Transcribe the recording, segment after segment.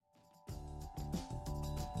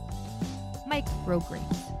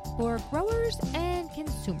microgreens for growers and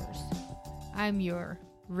consumers. I'm your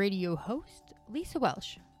radio host, Lisa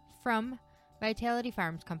Welsh from Vitality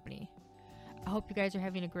Farms Company. I hope you guys are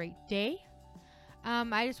having a great day.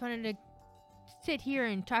 I just wanted to sit here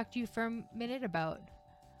and talk to you for a minute about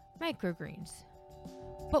microgreens.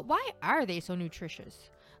 But why are they so nutritious?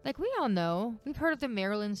 Like we all know, we've heard of the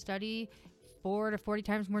Maryland study, 4 to 40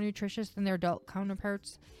 times more nutritious than their adult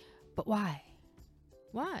counterparts. But why?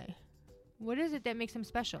 Why? What is it that makes them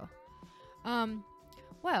special?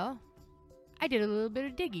 Well, I did a little bit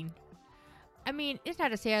of digging. I mean, it's not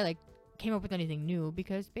to say I came up with anything new,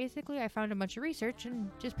 because basically I found a bunch of research and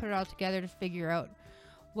just put it all together to figure out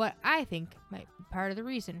what I think might be part of the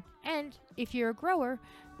reason. And if you're a grower,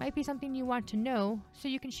 might be something you want to know so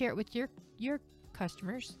you can share it with your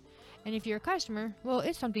customers. And if you're a customer, well,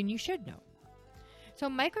 it's something you should know. So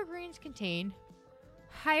microgreens contain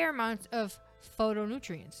higher amounts of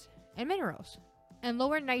phytonutrients and minerals and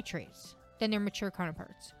lower nitrates than their mature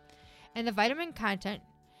counterparts. And the vitamin content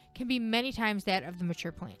can be many times that of the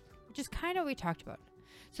mature plant, which is kind of what we talked about.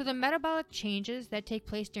 So the metabolic changes that take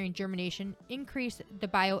place during germination increase the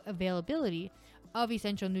bioavailability of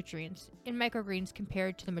essential nutrients in microgreens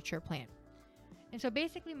compared to the mature plant. And so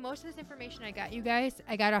basically most of this information I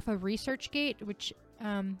got off of ResearchGate, which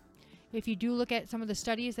if you do look at some of the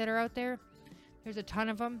studies that are out there, there's a ton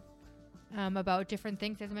of them about different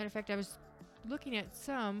things. As a matter of fact, I was looking at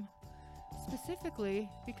some specifically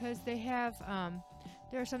because they have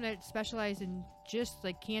there are some that specialize in just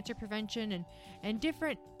like cancer prevention and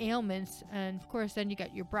different ailments. And of course, then you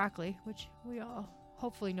got your broccoli, which we all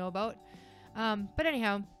hopefully know about. But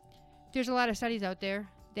anyhow, there's a lot of studies out there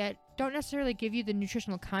that don't necessarily give you the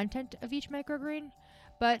nutritional content of each microgreen.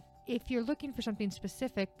 But if you're looking for something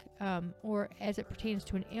specific or as it pertains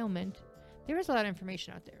to an ailment, there is a lot of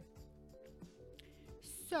information out there.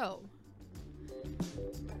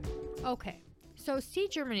 So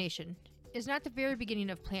seed germination is not the very beginning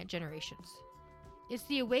of plant generations. It's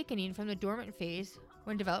the awakening from the dormant phase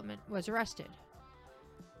when development was arrested.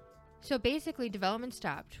 So basically, development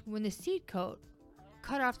stopped when the seed coat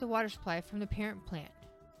cut off the water supply from the parent plant.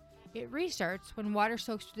 It restarts when water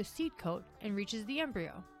soaks through the seed coat and reaches the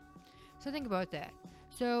embryo. So think about that.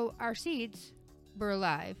 So our seeds were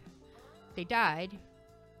alive. They died,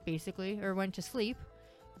 basically, or went to sleep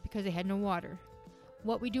because they had no water.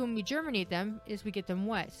 What we do when we germinate them is we get them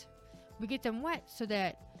wet. We get them wet so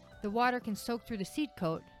that the water can soak through the seed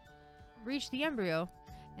coat, reach the embryo,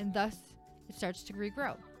 and thus it starts to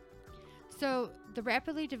regrow. So the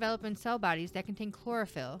rapidly developing cell bodies that contain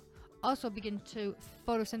chlorophyll also begin to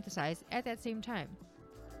photosynthesize at that same time.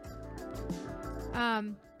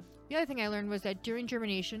 The other thing I learned was that during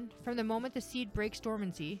germination, from the moment the seed breaks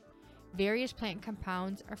dormancy, various plant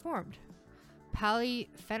compounds are formed.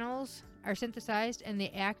 Polyphenols are synthesized, and they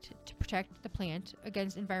act to protect the plant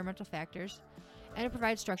against environmental factors, and it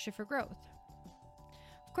provides structure for growth.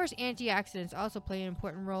 Of course, antioxidants also play an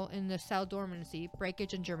important role in the cell dormancy,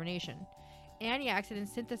 breakage, and germination. Antioxidants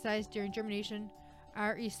synthesized during germination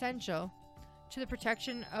are essential to the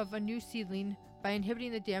protection of a new seedling by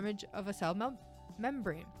inhibiting the damage of a cell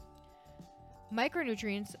membrane.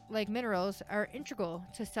 Micronutrients, like minerals, are integral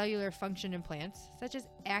to cellular function in plants, such as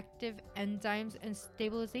active enzymes and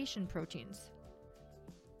stabilization proteins.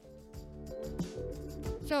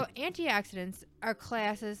 So, antioxidants are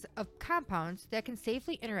classes of compounds that can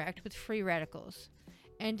safely interact with free radicals.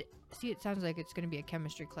 And see, it sounds like it's going to be a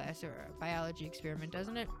chemistry class or a biology experiment,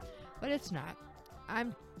 doesn't it? But it's not.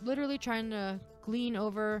 I'm literally trying to glean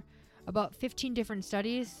over about 15 different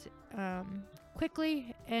studies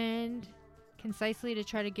quickly and concisely to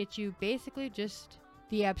try to get you basically just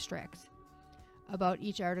the abstracts about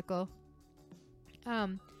each article.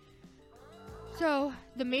 So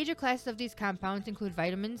the major classes of these compounds include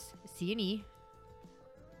vitamins C and E,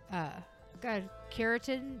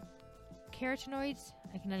 carotenoids,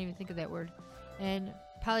 I cannot even think of that word, and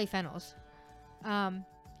polyphenols.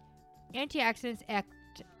 Antioxidants act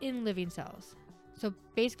in living cells. So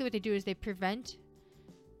basically what they do is they protect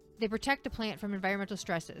the plant from environmental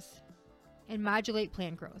stresses and modulate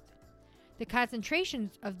plant growth. The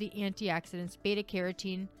concentrations of the antioxidants,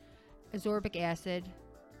 beta-carotene, ascorbic acid,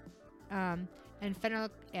 and phenolic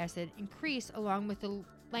acid increase along with the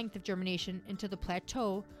length of germination until the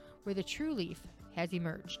plateau where the true leaf has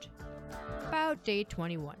emerged, about day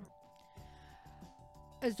 21.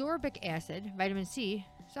 Ascorbic acid, vitamin C,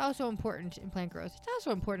 is also important in plant growth. It's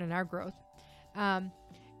also important in our growth.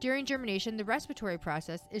 During germination, the respiratory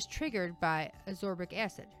process is triggered by ascorbic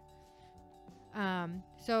acid.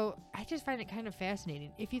 So I just find it kind of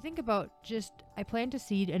fascinating. If you think about just, I plant a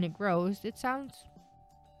seed and it grows, it sounds,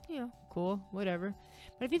 cool, whatever.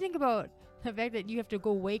 But if you think about the fact that you have to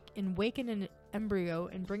go waken an embryo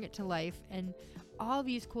and bring it to life, and all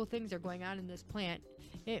these cool things are going on in this plant,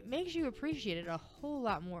 it makes you appreciate it a whole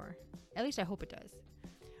lot more. At least I hope it does.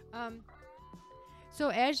 So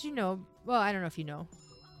as you know, well, I don't know if you know,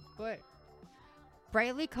 but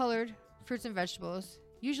brightly colored fruits and vegetables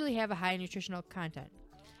usually have a high nutritional content.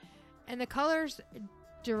 And the colors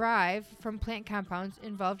derive from plant compounds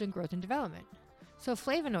involved in growth and development. So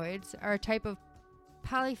flavonoids are a type of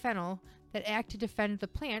polyphenol that act to defend the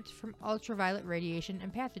plant from ultraviolet radiation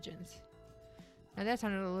and pathogens. Now that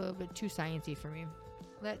sounded a little bit too sciencey for me.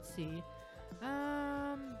 Let's see.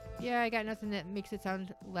 Yeah, I got nothing that makes it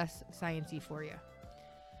sound less sciencey for you.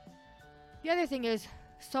 The other thing is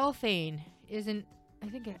sulfane is an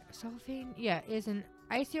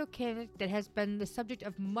isocyanate that has been the subject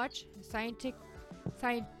of much scientific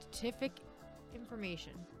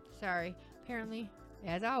information. Sorry, apparently,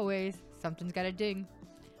 as always, something's got to ding.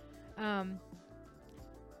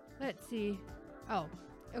 Let's see. Oh,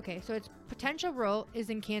 okay. So its potential role is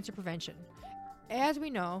in cancer prevention. As we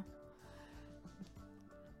know,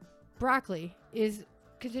 broccoli is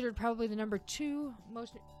considered probably the number 2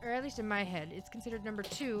 most, or at least in my head, it's considered number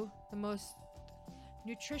 2 the most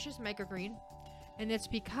nutritious microgreen, and it's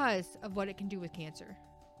because of what it can do with cancer,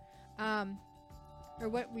 or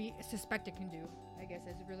what we suspect it can do. I guess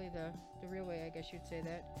is really the real way. I guess you'd say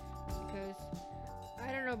that, because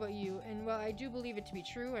I don't know about you, and while I do believe it to be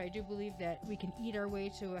true, I do believe that we can eat our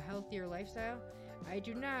way to a healthier lifestyle. I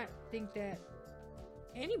do not think that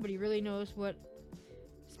anybody really knows what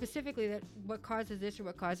specifically what causes this or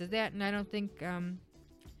what causes that, and I don't think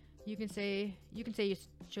you can say it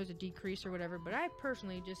shows a decrease or whatever, but I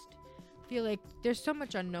personally just feel like there's so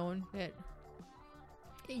much unknown that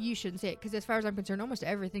you shouldn't say it, because as far as I'm concerned, almost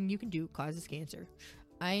everything you can do causes cancer.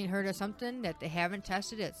 I ain't heard of something that they haven't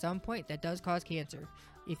tested at some point that does cause cancer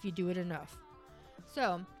if you do it enough.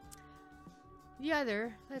 So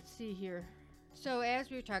let's see here. So as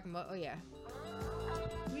we were talking about,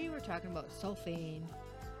 we were talking about sulfane.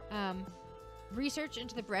 Research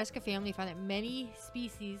into the Brassica family found that many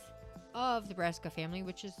species of the Brassica family,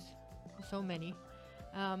 which is so many,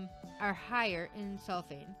 are higher in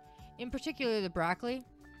sulfane. In particular, the broccoli,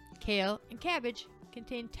 kale, and cabbage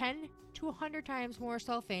contain 10 to 100 times more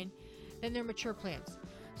sulfane than their mature plants.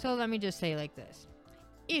 So let me just say like this.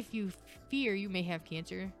 If you fear you may have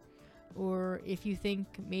cancer, or if you think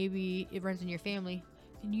maybe it runs in your family,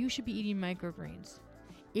 then you should be eating microgreens.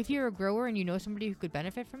 If you're a grower and you know somebody who could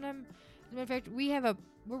benefit from them, as a matter of fact,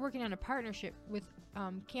 we're working on a partnership with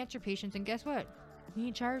cancer patients, and guess what? We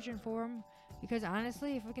ain't charging for them, because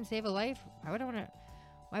honestly, if we can save a life,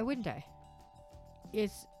 why wouldn't I?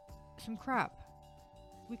 It's some crop.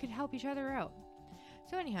 We could help each other out.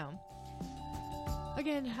 So anyhow,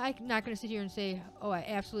 again, I'm not going to sit here and say, I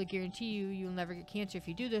absolutely guarantee you'll never get cancer if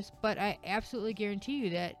you do this, but I absolutely guarantee you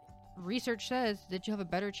that research says that you'll have a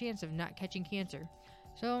better chance of not catching cancer.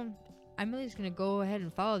 So I'm really just going to go ahead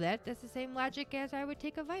and follow that. That's the same logic as I would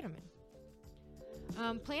take a vitamin.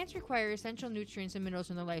 Plants require essential nutrients and minerals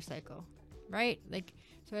in their life cycle, right?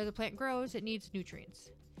 So as a plant grows, it needs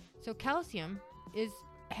nutrients. So calcium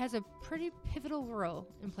has a pretty pivotal role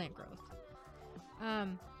in plant growth.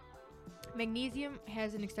 Magnesium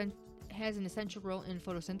has an essential role in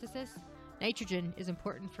photosynthesis. Nitrogen is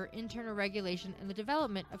important for internal regulation and the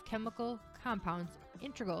development of chemical compounds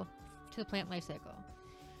integral to the plant life cycle.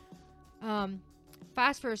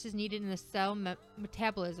 Phosphorus is needed in the cell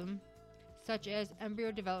metabolism, such as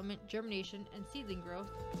embryo development, germination, and seedling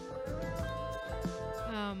growth.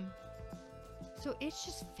 So it's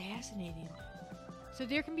just fascinating. So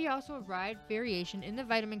there can be also a wide variation in the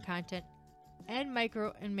vitamin content and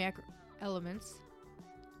micro and macro elements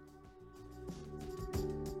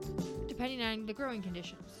depending on the growing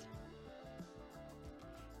conditions.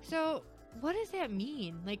 So what does that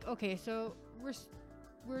mean? So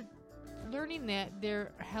we're learning that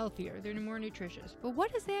they're healthier, they're more nutritious, but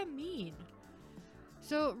what does that mean?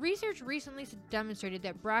 So research recently demonstrated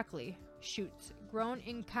that broccoli shoots grown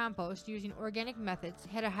in compost using organic methods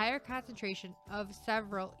had a higher concentration of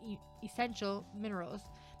several essential minerals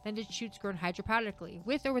than did shoots grown hydroponically,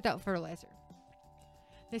 with or without fertilizer.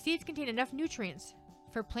 The seeds contain enough nutrients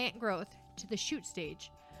for plant growth to the shoot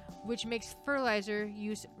stage, which makes fertilizer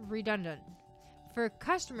use redundant. For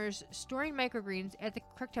customers, storing microgreens at the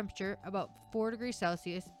correct temperature, about 4 degrees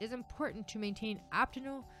Celsius, is important to maintain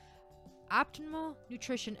optimal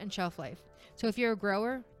nutrition and shelf life. So if you're a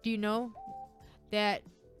grower, do you know that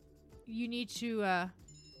you need to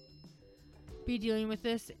be dealing with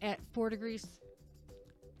this at 4 degrees?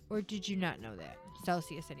 Or did you not know that?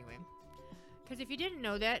 Celsius, anyway. Because if you didn't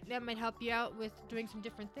know that, that might help you out with doing some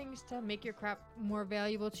different things to make your crop more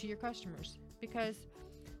valuable to your customers. Because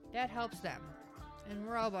that helps them. And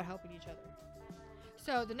we're all about helping each other.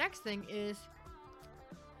 So the next thing is,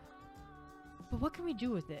 but what can we do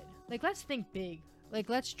with it? Like, let's think big. Like,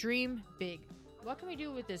 let's dream big. What can we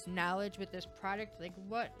do with this knowledge, with this product? Like,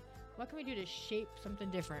 what can we do to shape something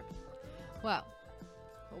different? Well,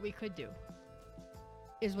 what we could do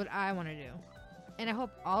is what I want to do. And I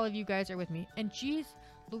hope all of you guys are with me. And geez,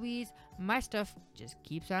 Louise, my stuff just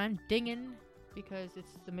keeps on dinging because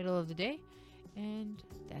it's the middle of the day. And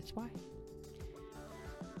that's why.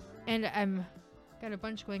 And I'm got a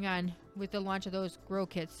bunch going on with the launch of those grow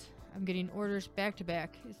kits. I'm getting orders back to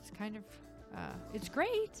back. It's kind of, it's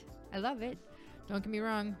great. I love it. Don't get me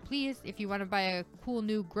wrong. Please, if you want to buy a cool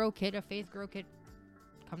new grow kit, a Faith grow kit,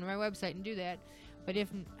 come to my website and do that. But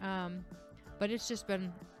but it's just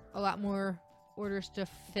been a lot more orders to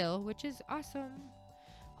fill, which is awesome.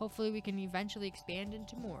 Hopefully we can eventually expand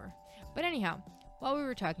into more. But anyhow, while we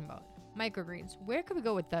were talking about microgreens, where could we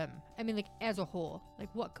go with them? I mean, like, as a whole, like,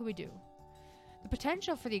 what could we do? The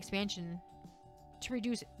potential for the expansion to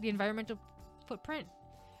reduce the environmental footprint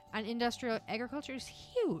on industrial agriculture is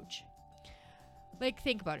huge. Like,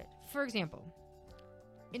 think about it. For example,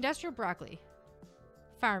 industrial broccoli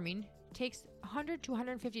farming takes 100 to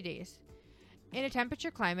 150 days in a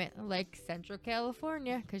temperature climate like Central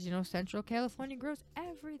California, because you know Central California grows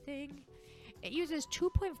everything. It uses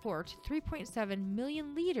 2.4 to 3.7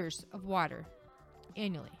 million liters of water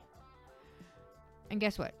annually. And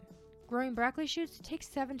guess what? Growing broccoli shoots takes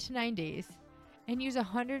 7 to 9 days and use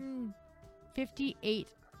 158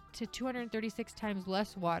 to 236 times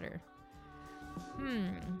less water.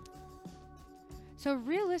 So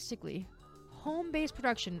realistically, home-based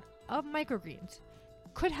production of microgreens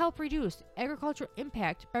could help reduce agricultural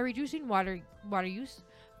impact by reducing water use,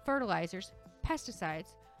 fertilizers,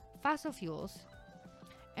 pesticides, fossil fuels,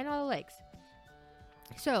 and all the likes.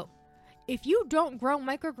 So, if you don't grow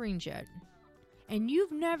microgreens yet, and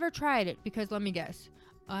you've never tried it, because let me guess,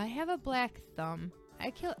 I have a black thumb,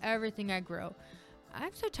 I kill everything I grow.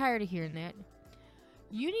 I'm so tired of hearing that.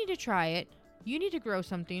 You need to try it. You need to grow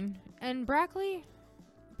something. And broccoli's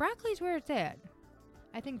where it's at.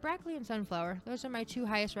 I think broccoli and sunflower, those are my two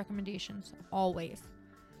highest recommendations, always.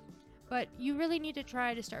 But you really need to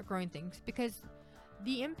try to start growing things, because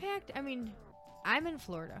the impact, I mean, I'm in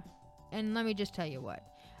Florida, and let me just tell you what.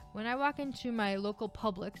 When I walk into my local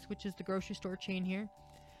Publix, which is the grocery store chain here,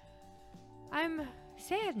 I'm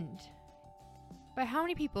saddened by how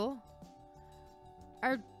many people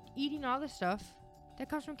are eating all the stuff that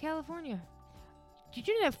comes from California. Did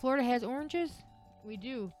you know that Florida has oranges? We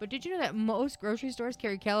do. But did you know that most grocery stores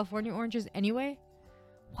carry California oranges anyway?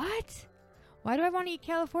 What? Why do I want to eat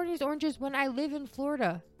California's oranges when I live in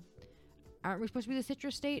Florida? Aren't we supposed to be the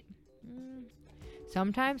citrus state?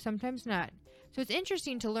 Sometimes, sometimes not. So it's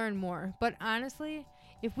interesting to learn more. But honestly,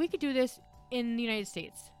 if we could do this in the United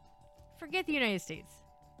States, forget the United States.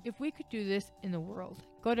 If we could do this in the world,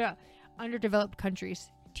 go to underdeveloped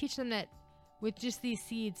countries, teach them that with just these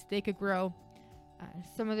seeds, they could grow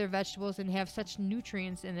some of their vegetables and have such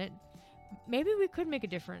nutrients in it, maybe we could make a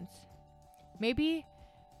difference. Maybe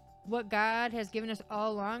what God has given us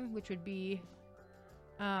all along, which would be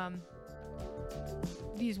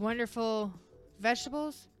these wonderful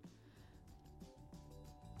vegetables,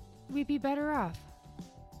 we'd be better off.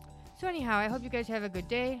 So anyhow, I hope you guys have a good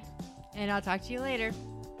day, and I'll talk to you later.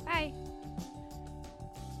 Bye.